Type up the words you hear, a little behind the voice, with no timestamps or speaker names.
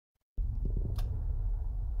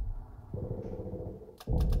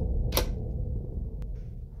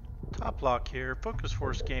Block here, Focus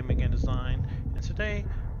Force Gaming and Design, and today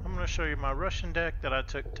I'm going to show you my Russian deck that I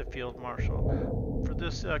took to Field Marshal. For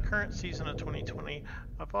this current season of 2020,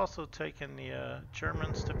 I've also taken the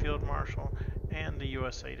Germans to Field Marshal and the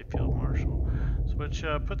USA to Field Marshal, which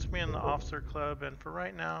puts me in the Officer Club, and for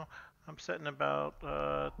right now I'm sitting about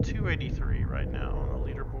 283 right now on the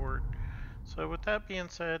leaderboard. So with that being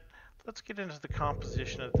said, let's get into the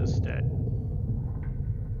composition of this deck.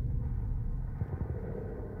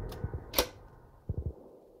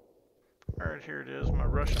 Alright, here it is, my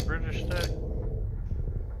Russian-British deck.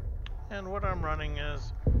 And what I'm running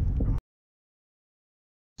is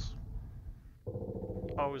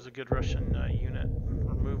always a good Russian unit.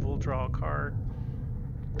 Removal, draw a card.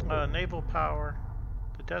 Naval Power,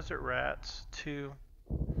 the Desert Rats, 2.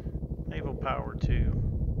 Naval Power,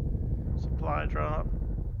 2. Supply drop,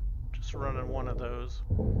 just running one of those.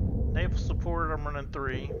 Naval Support, I'm running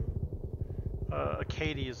 3.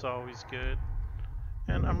 Katy is always good.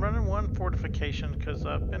 And I'm running one Fortification because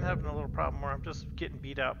I've been having a little problem where I'm just getting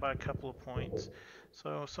beat out by a couple of points.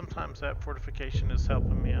 So sometimes that Fortification is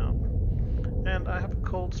helping me out. And I have a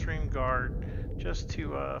Coldstream Guard just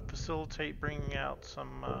to facilitate bringing out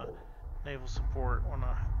some naval support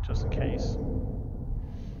just in case.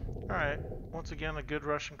 Alright, once again a good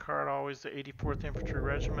Russian card, always the 84th Infantry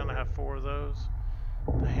Regiment. I have 4 of those.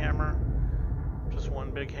 The hammer, just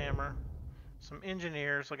one big hammer. Some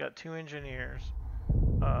engineers, I got 2 engineers.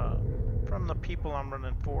 From the people I'm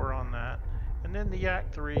running 4 on that. And then the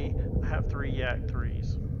Yak 3, I have 3 Yak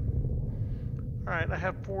 3s. Alright, I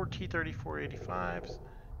have 4 T-34-85s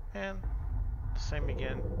and the same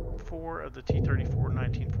again, 4 of the T-34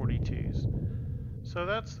 1942s. So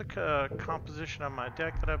that's the composition of my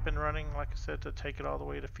deck that I've been running, like I said, to take it all the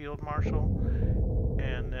way to Field Marshal.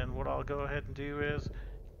 And then what I'll go ahead and do is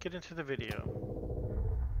get into the video.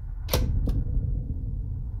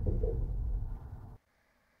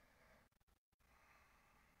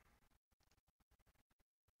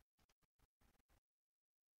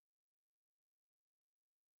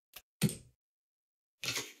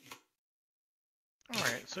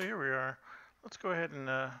 Alright, so here we are. Let's go ahead and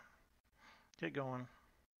get going.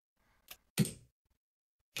 So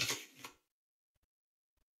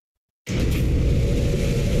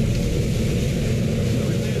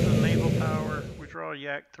we do the Naval Power, we draw a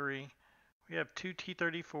Yak 3. We have 2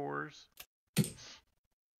 T-34s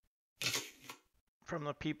from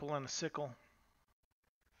the people and a SICKLE.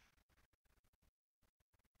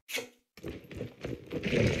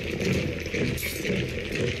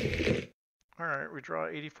 Alright, we draw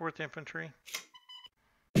 84th Infantry.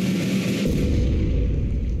 We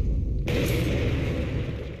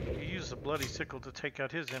use the bloody SICKLE to take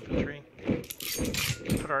out his infantry.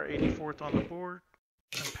 Put our 84th on the board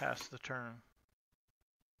and pass the turn.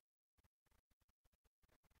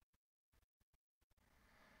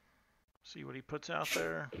 See what he puts out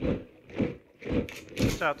there.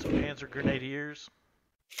 Puts out some Panzer Grenadiers.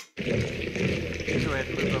 Go ahead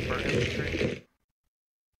and move up our infantry.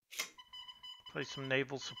 Play some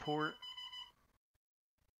naval support.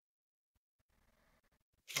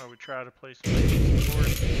 Or we try to play some naval support.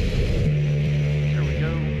 There we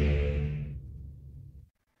go.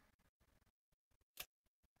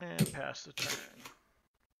 And pass the turn.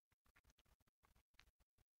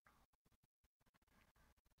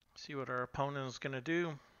 See what our opponent is going to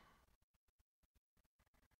do.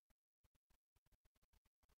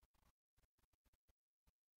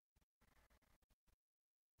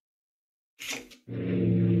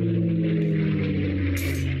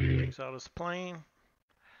 Brings out his plane.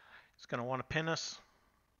 He's going to want to pin us.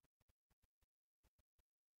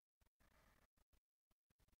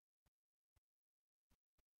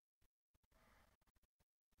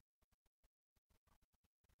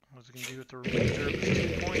 What's he going to do with the remainder of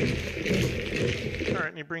his 2 points? Alright,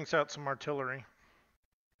 and he brings out some artillery.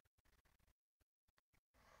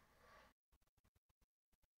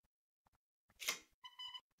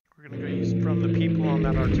 We're going to go use from the people on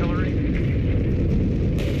that artillery.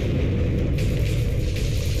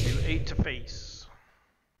 Do 8 to face.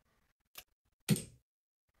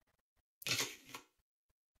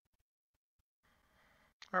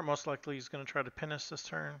 Alright, most likely he's going to try to pin us this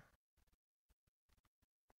turn.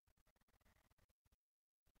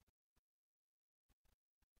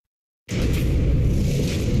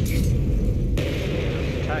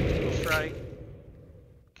 Tactical strike.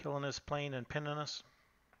 Killing his plane and pinning us.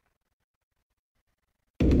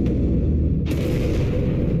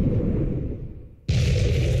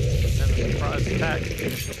 Surprise attack to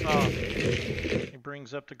finish us off. He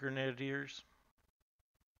brings up the Grenadiers.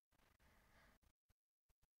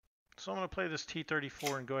 So I'm going to play this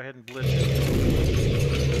T-34 and go ahead and blitz it.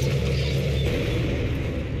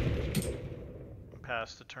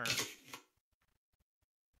 Pass the turn.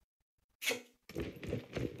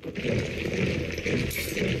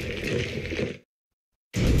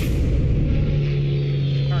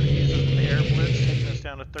 Starting to use an air blitz, taking us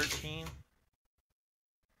down to 13.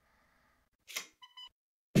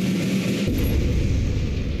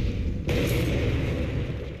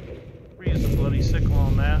 We use the bloody sickle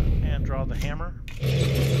on that and draw the hammer.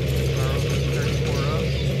 34 up.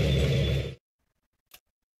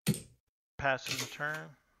 Passing the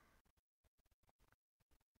turn.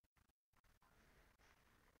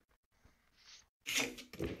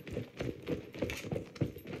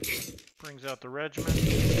 Brings out the regiment.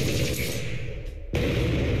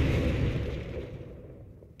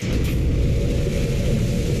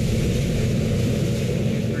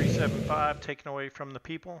 375 taken away from the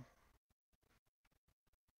people.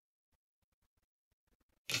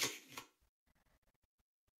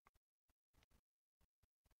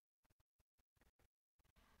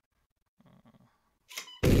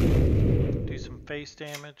 Do some face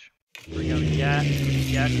damage. Bring out a yak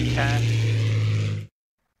attack.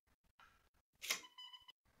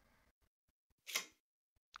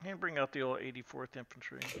 And bring out the old 84th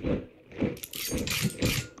Infantry.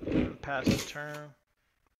 And pass the turn.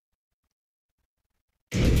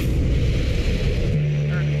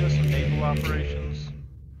 Starting to do some naval operations.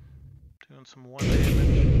 Doing some 1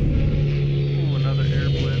 damage. Ooh, another air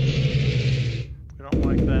blitz. We don't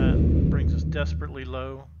like that. Brings us desperately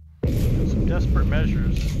low. Doing some desperate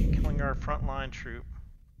measures. Killing our frontline troop.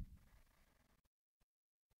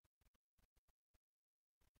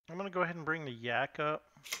 I'm going to go ahead and bring the yak up.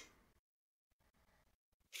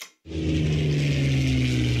 And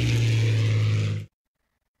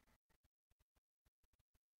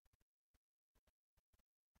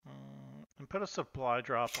put a supply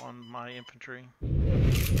drop on my infantry. Bring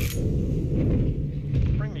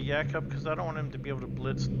the yak up because I don't want him to be able to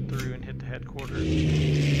blitz through and hit the headquarters.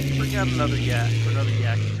 Bring out another yak for another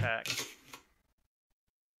yak attack.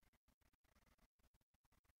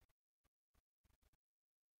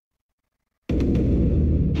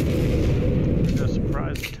 A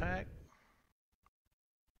surprise attack.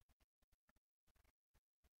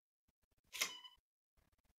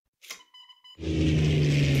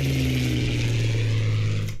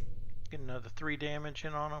 Get another 3 damage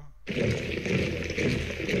in on them.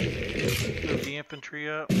 Move the infantry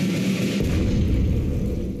up. We're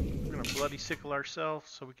going to bloody sickle ourselves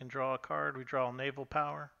so we can draw a card. We draw naval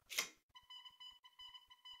power.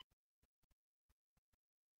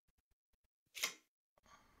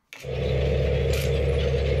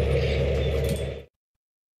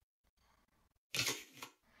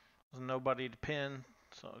 There's nobody to pin,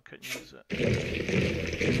 so I couldn't use it.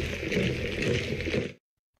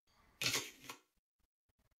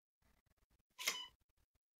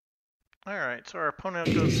 Alright, so our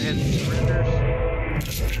opponent goes ahead and surrenders.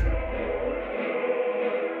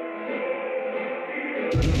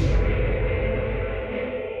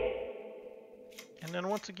 And then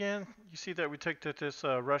once again, you see that we took this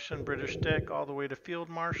Russian-British deck all the way to Field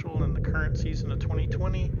Marshal in the current season of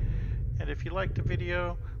 2020. And if you liked the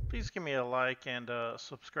video, please give me a like and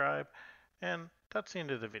subscribe. And that's the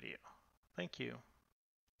end of the video. Thank you.